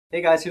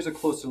Hey guys, here's a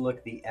closer look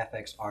at the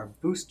FXR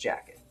Boost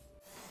Jacket.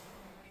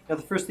 Now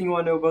the first thing you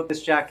want to know about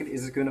this jacket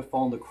is it's going to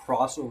fall in the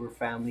crossover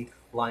family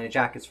line of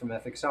jackets from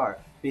FXR.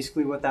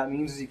 Basically what that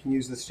means is you can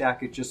use this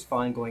jacket just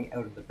fine going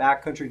out in the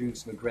backcountry doing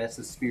some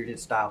aggressive spirited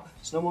style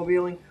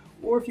snowmobiling,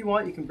 or if you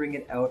want you can bring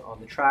it out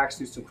on the tracks,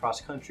 do some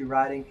cross-country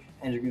riding,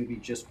 and you're going to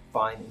be just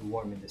fine and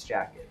warm in this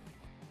jacket.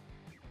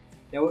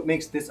 Now what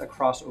makes this a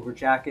crossover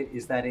jacket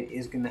is that it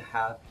is going to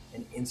have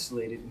an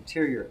insulated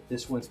interior.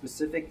 This one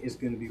specific is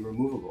going to be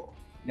removable.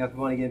 Now if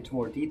you want to get into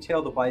more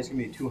detail, the body is going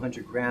to be a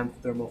 200 gram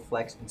thermal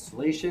flex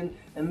insulation,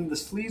 and then the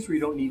sleeves where you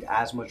don't need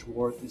as much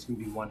warmth is going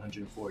to be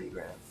 140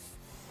 grams.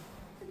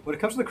 When it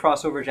comes to the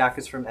crossover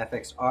jackets from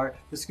FXR,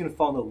 this is going to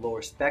fall in the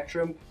lower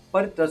spectrum,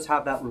 but it does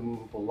have that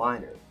removable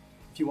liner.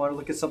 If you want to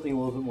look at something a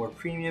little bit more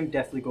premium,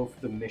 definitely go for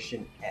the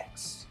Mission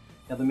X.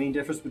 Now the main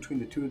difference between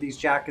the two of these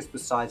jackets,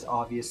 besides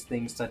obvious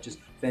things such as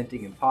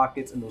venting and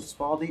pockets and those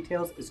small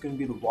details, is going to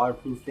be the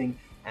waterproofing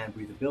and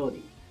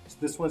breathability. So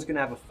this one's going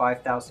to have a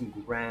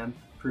 5,000 gram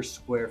per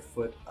square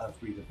foot of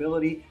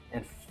breathability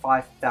and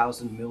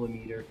 5,000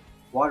 millimeter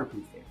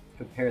waterproofing.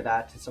 Compare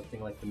that to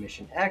something like the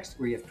Mission X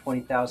where you have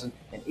 20,000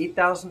 and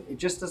 8,000. It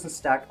just doesn't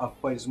stack up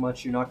quite as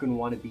much. You're not going to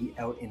want to be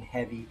out in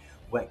heavy,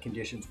 wet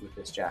conditions with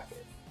this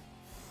jacket.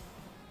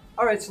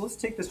 Alright, so let's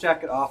take this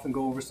jacket off and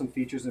go over some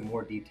features in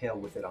more detail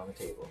with it on the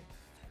table.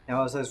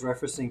 Now, as I was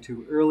referencing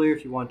to earlier,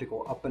 if you want to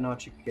go up a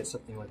notch, you could get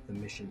something like the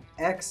Mission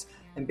X.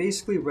 And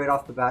basically, right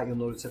off the bat, you'll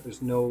notice that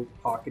there's no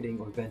pocketing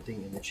or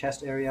venting in the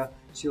chest area,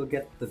 so you'll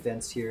get the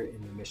vents here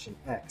in the Mission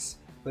X.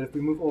 But if we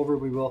move over,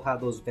 we will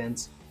have those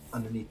vents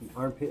underneath the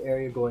armpit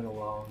area going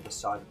along the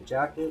side of the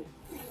jacket.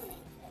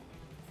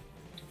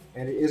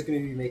 And it is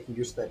going to be making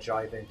use of that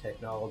dry vent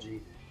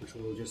technology, which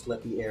will just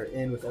let the air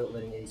in without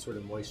letting any sort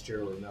of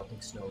moisture or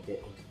melting snow get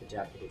into the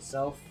jacket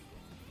itself.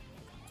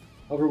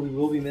 However, we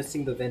will be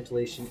missing the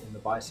ventilation in the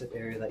bicep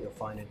area that you'll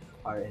find in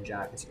higher end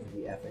jackets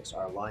in the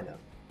FXR lineup.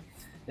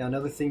 Now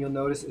another thing you'll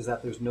notice is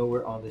that there's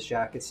nowhere on this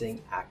jacket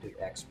saying Active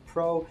X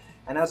Pro,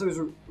 and as I was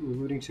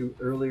alluding to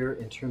earlier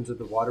in terms of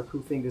the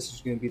waterproofing, this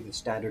is going to be the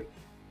standard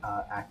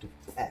Active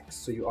X,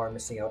 so you are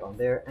missing out on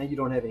there, and you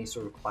don't have any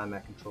sort of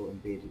climate control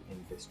embedded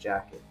in this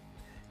jacket.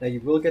 Now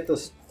you will get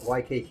those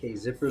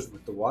YKK zippers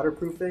with the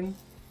waterproofing.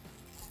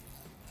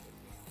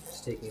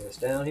 Just taking this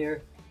down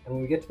here, and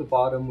when we get to the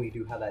bottom, we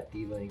do have that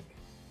D-link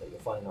that you'll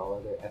find in all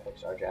other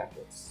FXR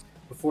jackets.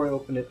 Before I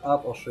open it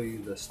up, I'll show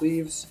you the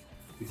sleeves.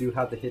 We do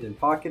have the hidden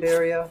pocket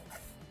area.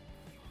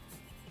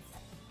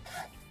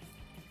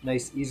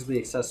 Nice, easily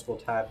accessible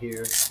tab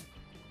here.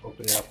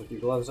 Open it up with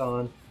your gloves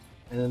on.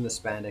 And then the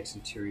spandex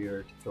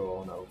interior to throw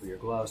on over your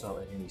gloves, not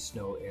letting any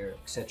snow, air,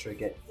 etc.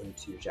 get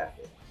into your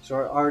jacket. So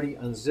I already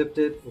unzipped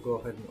it. We'll go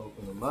ahead and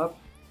open them up.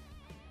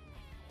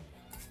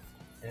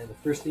 And the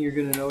first thing you're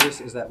going to notice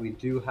is that we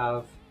do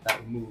have that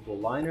removable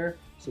liner.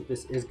 So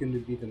this is going to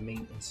be the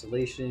main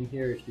insulation in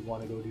here. If you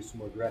want to go do some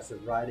more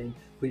aggressive riding,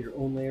 put your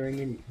own layering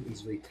in, you can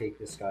easily take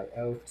this guy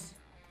out.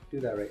 Do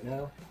that right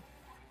now.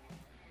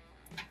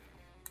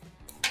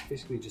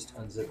 Basically just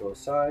unzip both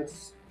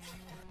sides.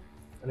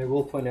 And I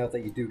will point out that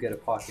you do get a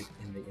pocket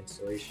in the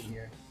insulation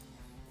here.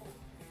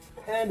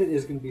 And it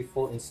is going to be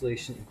full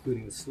insulation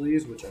including the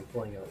sleeves, which I'm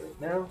pulling out right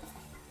now.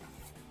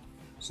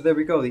 So there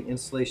we go, the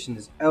insulation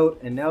is out,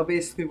 and now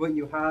basically what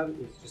you have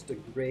is just a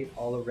great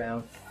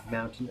all-around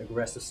mountain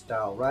aggressive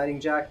style riding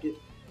jacket.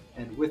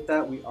 And with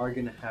that, we are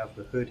going to have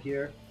the hood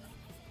here,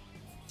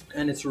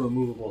 and it's a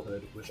removable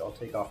hood, which I'll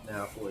take off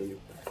now for you.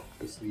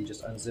 Basically you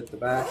just unzip the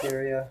back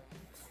area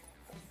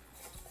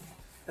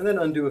and then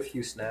undo a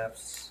few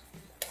snaps,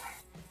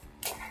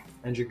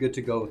 and you're good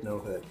to go with no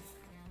hood.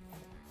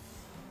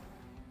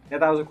 Now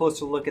that was a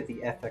closer look at the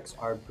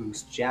FXR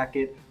Boost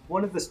Jacket,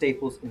 one of the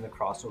staples in the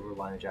crossover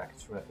line of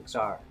jackets from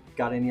FXR. If you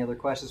got any other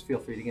questions, feel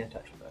free to get in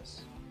touch with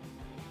us.